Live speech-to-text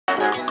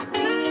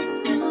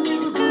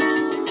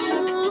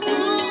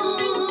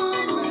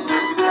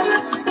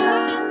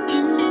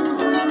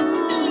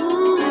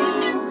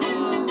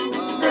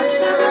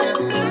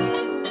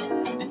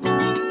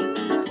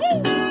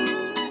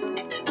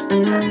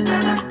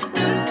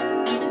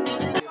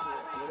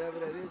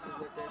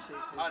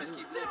Oh, just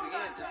keep looping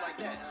in, just like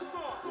that.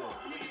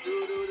 With the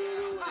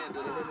do, and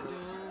then do.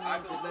 I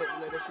can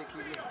let that shit keep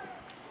looping.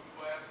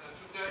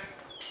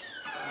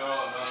 No.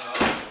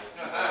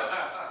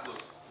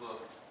 Look.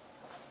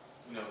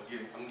 You know,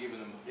 I'm giving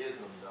them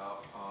ism,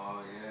 dog.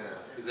 Oh, yeah.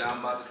 His album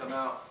about to come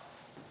out.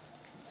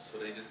 So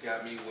they just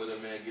got me with a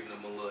man giving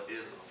them a little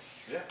ism.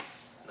 Yeah.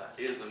 Now,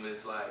 ism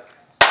is like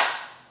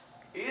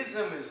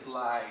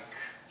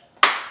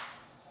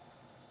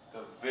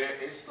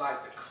it's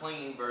like the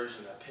clean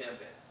version of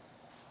pimping.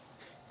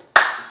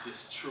 It's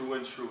just true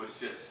and true. It's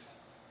just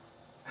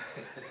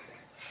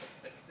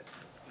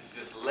it's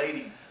just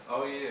ladies.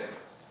 Oh yeah.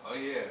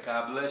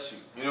 God bless you.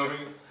 You know what I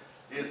mean?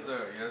 Yes,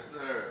 sir. Yes,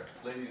 sir.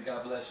 Ladies,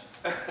 God bless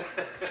you.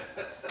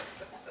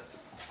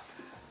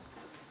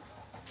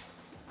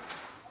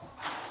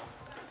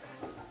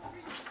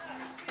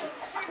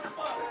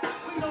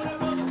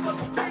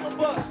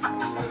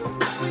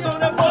 We on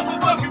that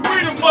motherfucking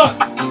freedom bus.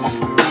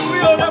 We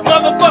on that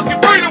motherfucking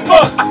freedom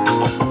bus.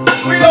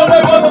 We on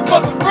that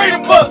motherfucking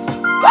freedom bus.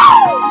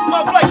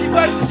 My black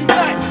unites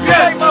unite.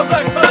 Unite my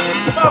black brothers.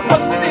 My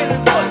brothers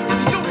standing for the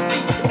unity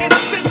and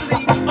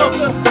necessity of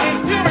the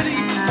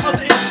impurities of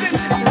the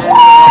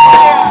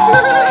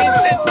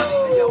intensity.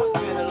 Yo, it's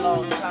been a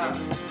long time.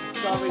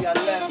 Sorry I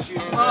left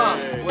you.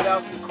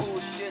 Without some cool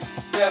shit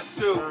to step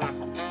to.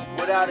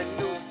 Without a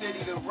new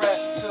city to rep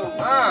to.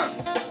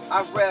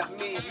 I rep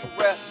me, you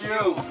rep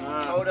you.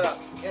 Hold up,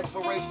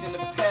 inspiration to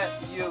pep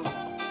you.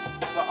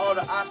 For all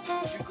the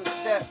obstacles you could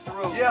step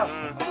through.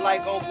 I'm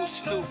like Uncle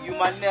Snoop, you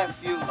my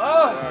nephew.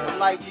 I'm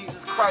like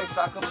Jesus Christ,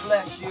 I could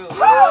bless you.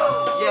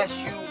 Yes,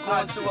 you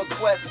going through a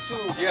quest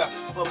too.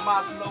 But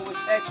my flow is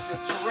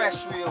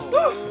extraterrestrial.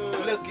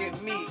 Look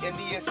at me in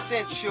the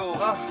essential.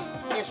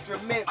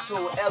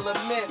 Instrumental,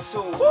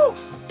 elemental.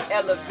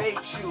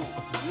 Elevate you,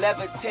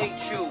 levitate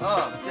you.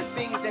 The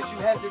things that you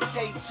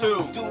hesitate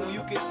to do,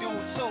 you can do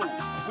too.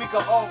 We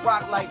can all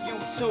rock like you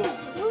too.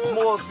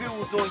 More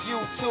views on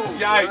YouTube.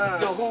 Yikes.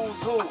 The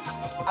who's who.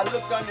 I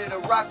looked under the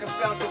rock and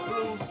found the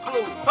blues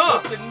clue.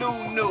 What's the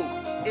new?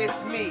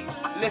 It's me.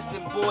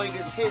 Listen, boy,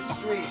 this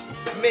history.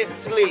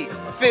 Mentally,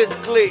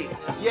 physically,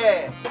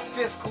 yeah.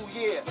 Fiscal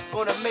year,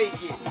 gonna make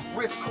it.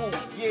 Risk cool,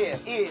 yeah,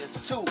 is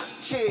too.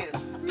 Cheers.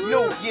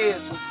 New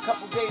Year's was a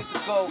couple days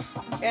ago,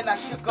 and I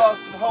shook off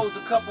some hoes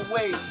a couple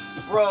ways,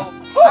 bro.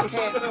 I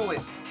can't do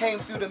it. Came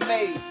through the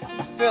maze,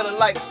 feeling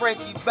like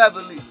Frankie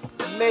Beverly.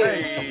 The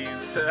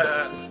maze.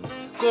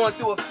 Going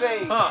through a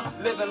phase,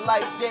 living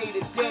life day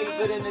to day,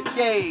 but in the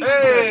days.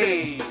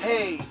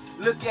 Hey,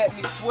 look at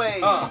me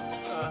sway.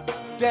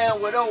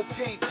 Down with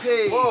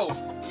OPP. Whoa.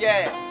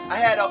 Yeah, I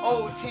had an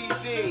old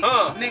TV.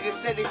 Niggas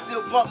said they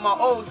still bump my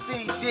old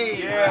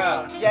CD.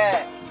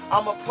 Yeah.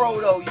 I'm a pro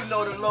though, you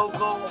know the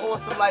logo.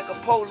 Awesome like a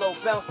polo,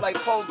 bounce like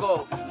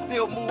pogo.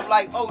 Still move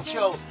like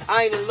Ocho.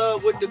 I ain't in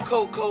love with the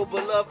Coco,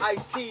 but love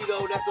Ice T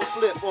though, that's a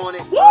flip on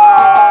it.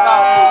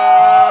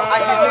 I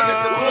give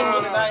niggas the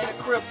blues and I ain't a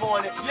crip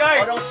on it.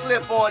 Or don't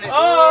slip on it.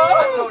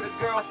 I told a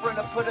girlfriend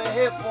to put her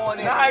hip on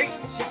it.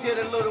 Nice. She did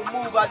a little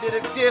move, I did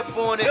a dip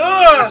on it.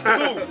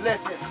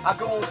 Listen, I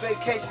go on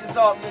vacations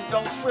often,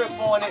 don't trip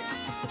on it.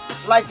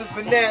 Life is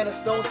bananas,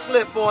 don't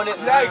slip on it.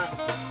 Nice.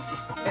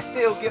 And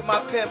still get my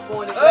pimp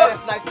on it. Glad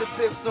it's nice to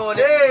pips on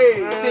it.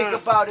 Think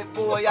about it,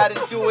 boy. I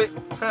didn't do it,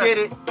 did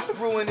it,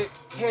 ruin it,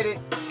 hit it,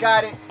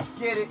 got it,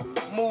 get it,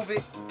 move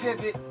it,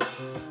 pivot,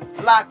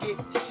 lock it,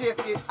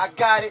 shift it. I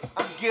got it,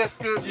 I'm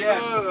gifted.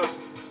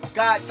 Yes.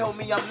 God told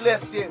me I'm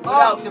lifted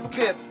without the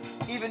pip,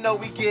 even though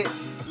we get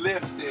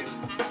Lifted.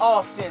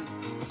 often.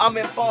 I'm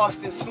in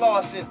Boston,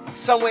 slossing,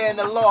 somewhere in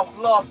the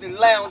loft and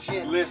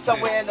lounging, Listen.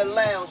 somewhere in the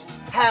lounge,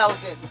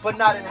 housing, but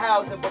not in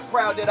housing, but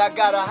proud that I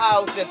got a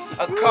housing,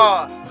 a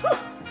car,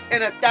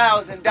 and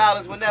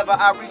 $1,000 whenever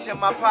I reach in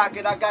my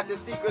pocket. I got the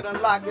secret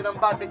unlocked and I'm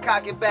about to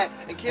cock it back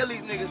and kill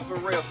these niggas for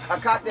real. I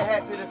cocked the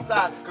hat to the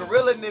side,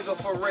 gorilla nigga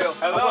for real.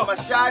 Hello. I want my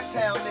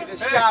Chi-Town nigga,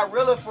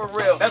 Chi-Rilla for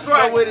real. That's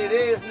right. Know what it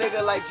is,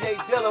 nigga, like Jay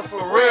Dilla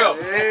for real.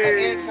 It's the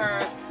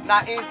interns,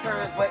 not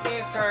interns, but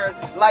intern.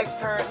 Life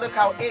turn, look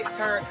how it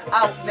turned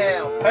out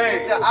now.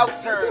 It's the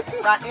outturn,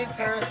 not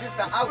interns, it's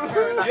the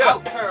outturn, the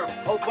outturn.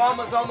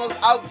 Obama's almost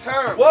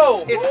outturned.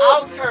 Whoa. It's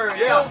outturn,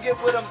 you don't get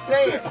what I'm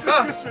saying.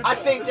 I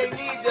think they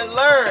need to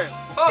learn.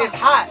 It's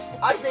hot.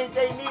 I think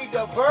they need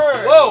to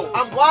burn. Whoa.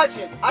 I'm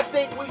watching. I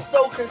think we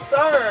so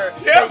concerned.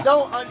 They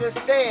don't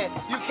understand.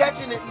 You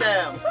catching it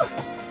now.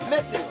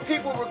 Listen,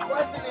 people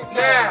requesting it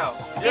now.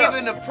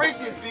 Even the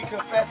preachers be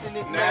confessing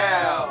it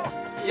now.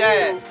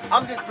 Yeah,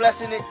 I'm just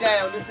blessing it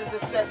down. This is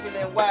the session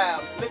and wow.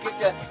 Look at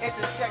the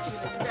intersection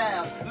of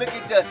style. Look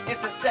at the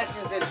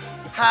intersections and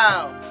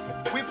how.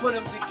 We put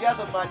them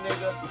together, my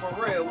nigga. For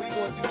real, we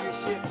gonna do this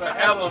shit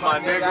forever, my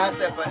nigga. I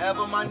said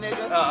forever, my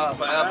nigga.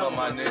 Forever,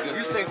 my nigga.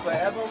 You say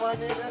forever, my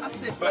nigga? I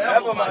said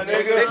Forever, my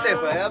nigga. They say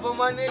forever,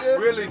 my nigga?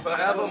 Really,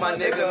 forever, My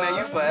nigga, man,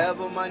 you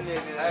forever, my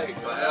nigga. Hey,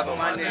 forever,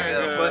 My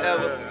nigga,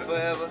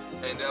 forever.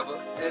 And ever.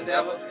 And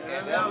ever.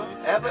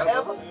 Ever.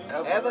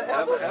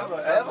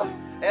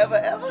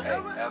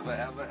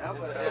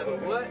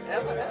 What?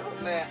 Ever.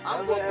 Man,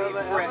 I'm gonna be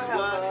fresh,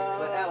 what?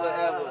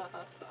 Forever.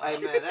 Hey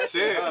man, that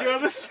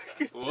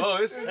shit. Whoa,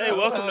 Hey,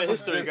 welcome to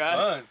history,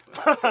 guys.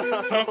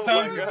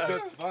 Sometimes it's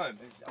just fun.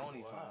 It's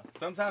only fun.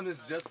 Sometimes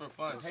it's just for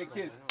fun. Hey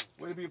kid,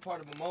 way to be a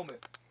part of a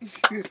moment.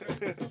 Next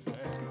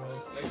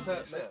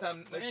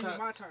time.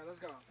 My turn. Let's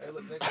go. Hey,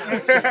 look, next time.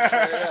 Make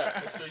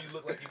sure you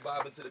look like you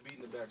bobbing to the beat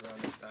in the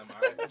background next time,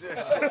 all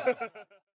right?